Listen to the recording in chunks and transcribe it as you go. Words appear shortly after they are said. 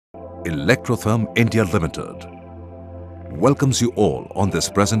Electrotherm India Limited welcomes you all on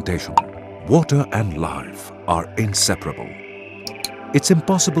this presentation. Water and life are inseparable. It's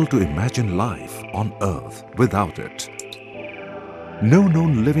impossible to imagine life on Earth without it. No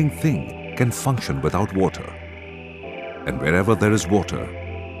known living thing can function without water. And wherever there is water,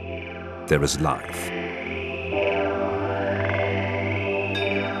 there is life.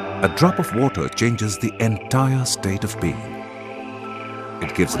 A drop of water changes the entire state of being.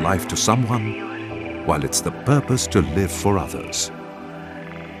 It gives life to someone, while it's the purpose to live for others.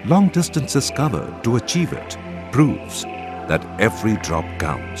 Long distances covered to achieve it proves that every drop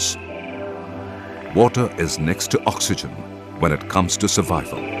counts. Water is next to oxygen when it comes to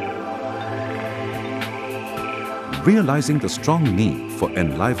survival. Realizing the strong need for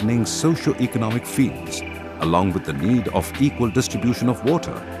enlivening socio-economic fields, along with the need of equal distribution of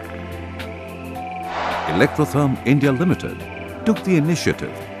water, Electrotherm India Limited took the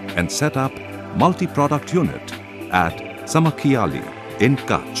initiative and set up multi-product unit at Samakhiali in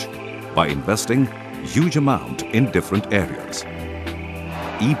Kutch by investing huge amount in different areas.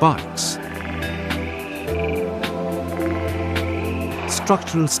 E-bikes,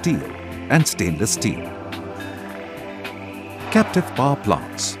 structural steel and stainless steel, captive power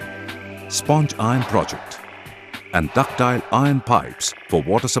plants, sponge iron project, and ductile iron pipes for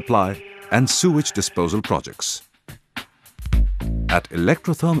water supply and sewage disposal projects. At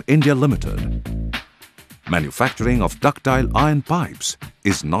Electrotherm India Limited, manufacturing of ductile iron pipes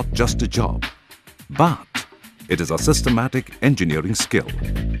is not just a job, but it is a systematic engineering skill.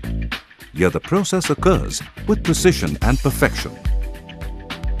 Here the process occurs with precision and perfection.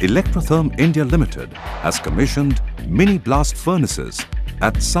 Electrotherm India Limited has commissioned mini blast furnaces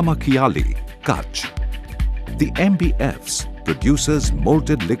at Samakhiali, Kutch. The MBFs produces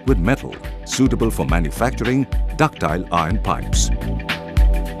molten liquid metal suitable for manufacturing ductile iron pipes.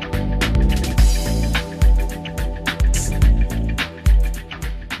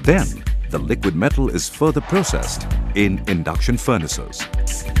 Then, the liquid metal is further processed in induction furnaces.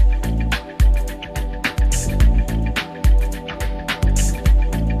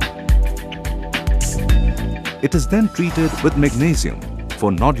 It is then treated with magnesium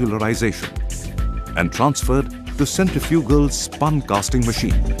for nodularization and transferred to centrifugal spun casting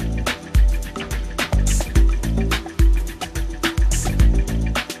machine.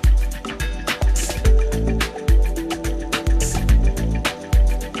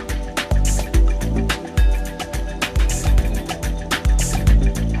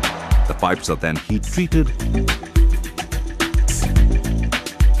 The pipes are then heat treated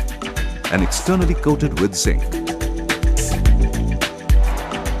and externally coated with zinc.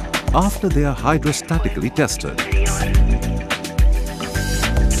 After they are hydrostatically tested,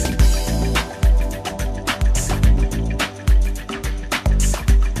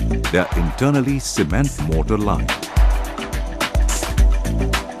 they are internally cement mortar lined.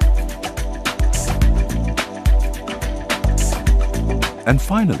 And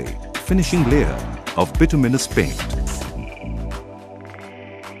finally, finishing layer of bituminous paint.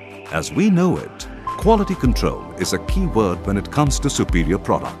 As we know it, quality control is a key word when it comes to superior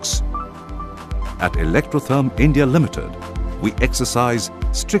products. At Electrotherm India Limited, we exercise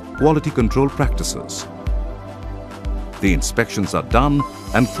strict quality control practices. The inspections are done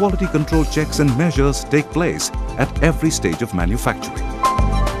and quality control checks and measures take place at every stage of manufacturing.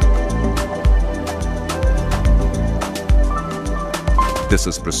 This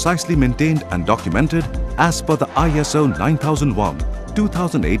is precisely maintained and documented as per the ISO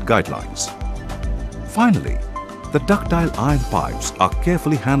 9001-2008 guidelines. Finally, the ductile iron pipes are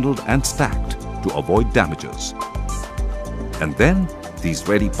carefully handled and stacked to avoid damages. And then, these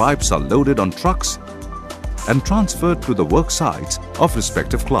ready pipes are loaded on trucks and transferred to the work sites of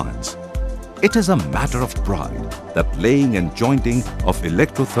respective clients. It is a matter of pride that laying and jointing of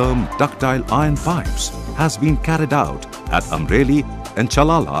Electrotherm ductile iron pipes has been carried out at Amreli and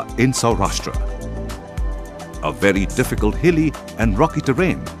Chalala in Saurashtra. A very difficult hilly and rocky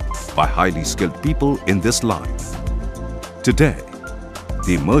terrain by highly skilled people in this line. Today,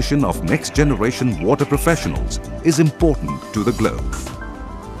 the immersion of next-generation water professionals is important to the globe.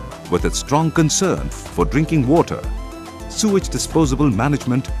 With its strong concern for drinking water, sewage disposal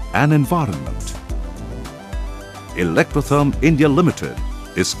management and environment, Electrotherm India Limited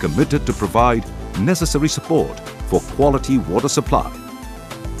is committed to provide necessary support for quality water supply,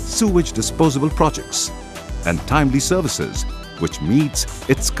 sewage disposal projects, and timely services which meets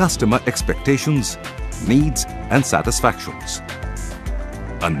its customer expectations, needs and satisfactions.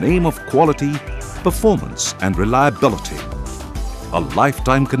 A name of quality, performance and reliability. A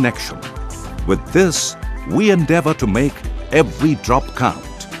lifetime connection. With this, we endeavor to make every drop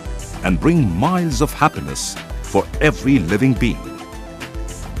count. and bring miles of happiness for every living being.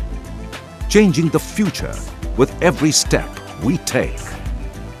 Changing the future with every step we take.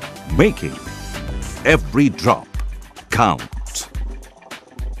 Making every drop count.